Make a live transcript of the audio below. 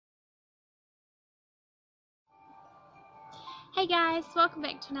Hey guys, welcome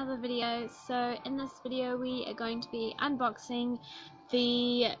back to another video. So in this video we are going to be unboxing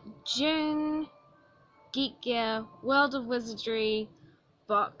the June Geek Gear World of Wizardry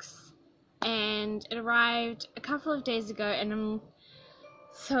box, and it arrived a couple of days ago and I'm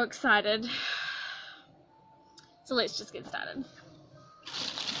so excited. So let's just get started.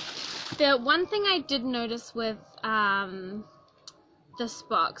 The one thing I did notice with this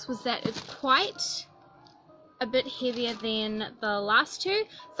box was that it's quite a bit heavier than the last two,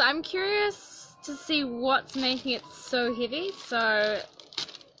 so I'm curious to see what's making it so heavy. So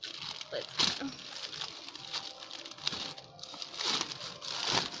let's go.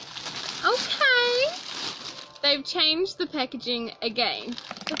 Okay, they've changed the packaging again.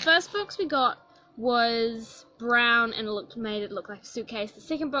 The first box we got was brown and made it look like a suitcase. The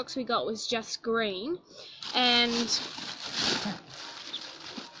second box we got was just green, and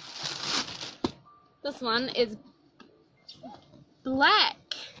this one is black.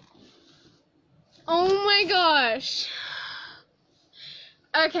 Oh my gosh.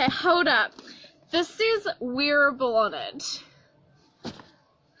 Okay, hold up. This says wearable on it.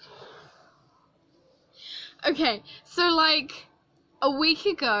 Okay, so like a week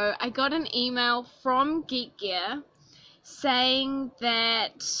ago I got an email from Geek Gear saying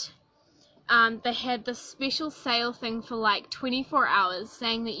that they had this special sale thing for like 24 hours,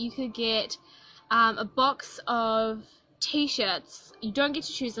 saying that you could get a box of t-shirts. You don't get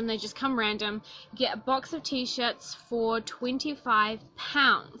to choose them, they just come random. You get a box of t-shirts for £25,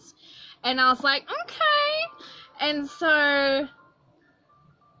 and I was like, okay. And so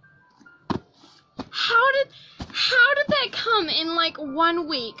how did that come in like 1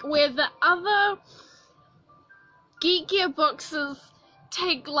 week, where the other Geek Gear boxes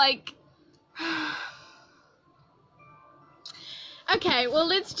take like okay, well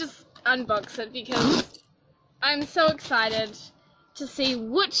let's just unbox it because I'm so excited to see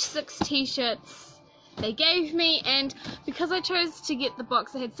which 6 t-shirts they gave me. And because I chose to get the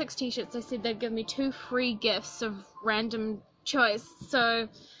box that had 6 t-shirts, they said they'd give me 2 free gifts of random choice. So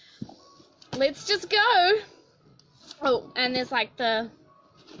let's just go. Oh, and there's like the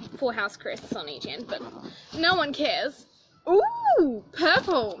 4 house crests on each end, but no one cares. Ooh,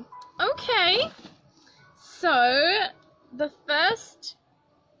 purple. Okay, so the first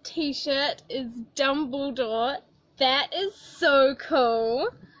t-shirt is Dumbledore. That is so cool.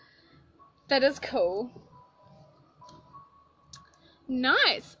 That is cool.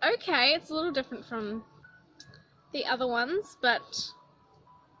 Nice. Okay, it's a little different from the other ones, but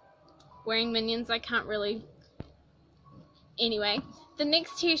wearing minions I can't really. Anyway, the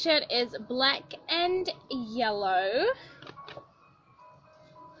next t-shirt is black and yellow.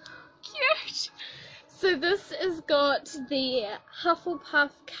 Cute. So this has got the Hufflepuff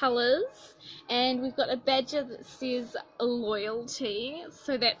colours, and we've got a badger that says loyalty,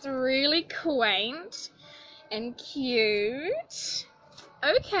 so that's really quaint and cute.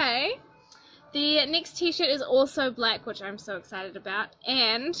 Okay, the next t-shirt is also black, which I'm so excited about,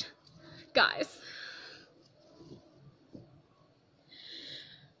 and guys,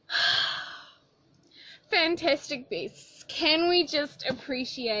 Fantastic Beasts. Can we just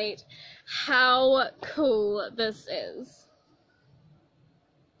appreciate how cool this is?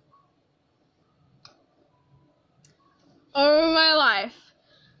 Oh my life.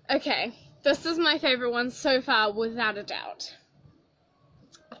 Okay, this is my favorite one so far, without a doubt.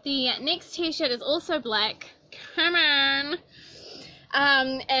 The next t-shirt is also black. Come on.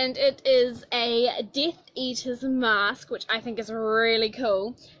 And it is a Death Eater's mask, which I think is really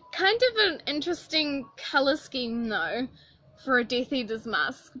cool. Kind of an interesting color scheme though for a Death Eater's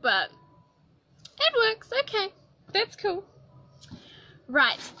mask, but it works. Okay, that's cool.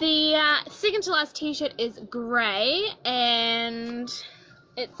 Right, the second to last t-shirt is grey, and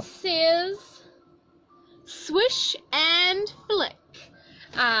it says swish and flick.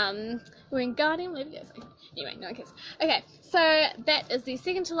 Wingardium Leviosa. Anyway, no one cares. Okay, so that is the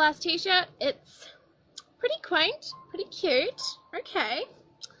second to last t-shirt. It's pretty quaint, pretty cute. Okay,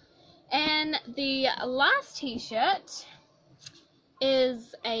 and the last t-shirt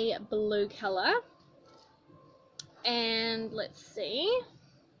is a blue color, and let's see,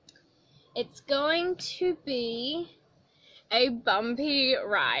 it's going to be a bumpy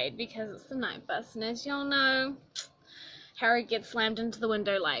ride because it's the night bus, and as y'all know, Harry gets slammed into the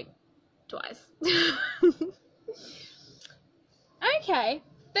window like twice. Okay,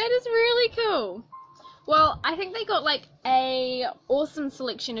 that is really cool. Well, I think they got like a awesome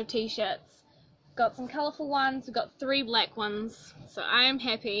selection of t-shirts. Got some colourful ones, we've got 3 black ones, so I am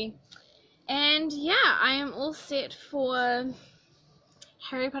happy. And yeah, I am all set for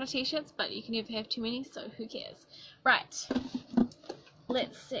Harry Potter t-shirts, but you can never have too many, so who cares. Right,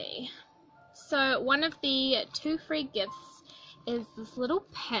 let's see. So one of the 2 free gifts is this little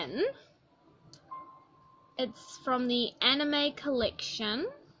pin. It's from the anime collection,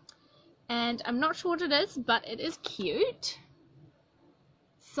 and I'm not sure what it is, but it is cute.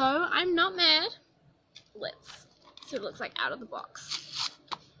 So I'm not mad. Let's see what it looks like out of the box.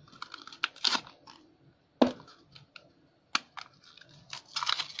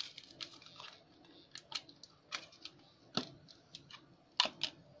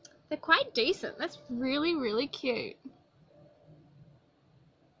 They're quite decent. That's really, really cute.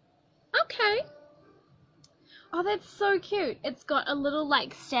 Okay. Oh, that's so cute. It's got a little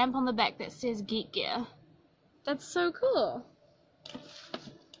like stamp on the back that says Geek Gear. That's so cool.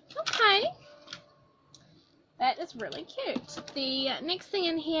 Okay. That is really cute. The next thing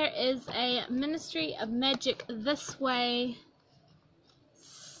in here is a Ministry of Magic This Way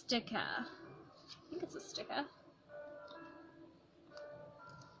sticker. I think it's a sticker.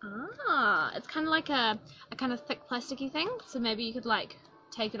 Ah, it's kind of like a kind of thick plasticky thing, so maybe you could like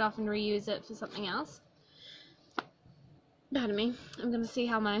take it off and reuse it for something else. Pardon me, I'm gonna see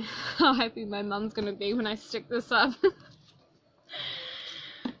how happy my mum's gonna be when I stick this up.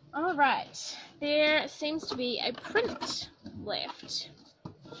 Alright, there seems to be a print left.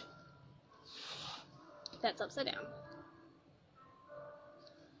 That's upside down.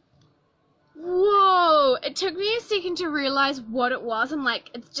 Whoa! It took me a second to realize what it was. I'm like,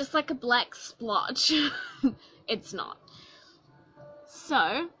 it's just like a black splotch. It's not.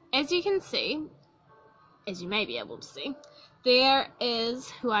 So, as you can see, as you may be able to see, there is,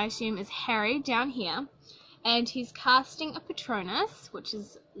 who I assume is Harry down here, and he's casting a Patronus, which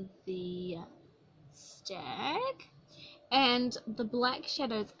is the stag, and the black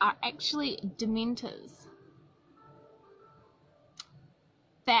shadows are actually Dementors.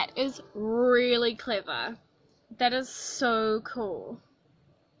 That is really clever. That is so cool.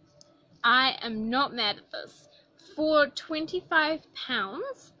 I am not mad at this. For £25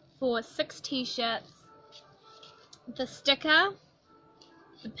 for 6 t-shirts, the sticker,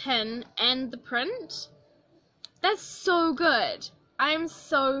 the pin, and the print, that's so good. I'm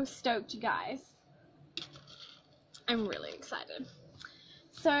so stoked, you guys. I'm really excited.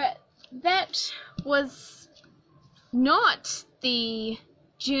 So that was not the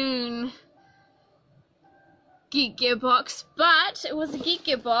June Geek Gear box, but it was a Geek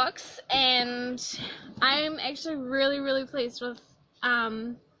Gear box, and I'm actually really, really pleased with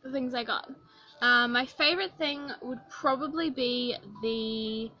the things I got. My favorite thing would probably be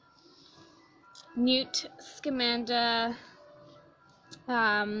the Newt Scamander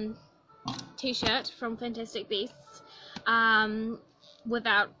t-shirt from Fantastic Beasts,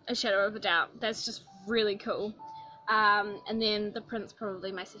 without a shadow of a doubt. That's just really cool. And then the print's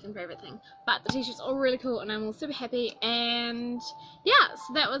probably my second favorite thing, but the t-shirt's all really cool, and I'm all super happy. And yeah,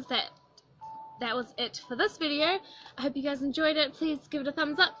 so that was it for this video. I hope you guys enjoyed it. Please give it a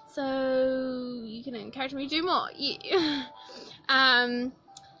thumbs up so you can encourage me to do more. Yeah.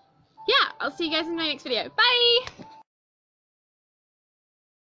 Yeah, I'll see you guys in my next video. Bye!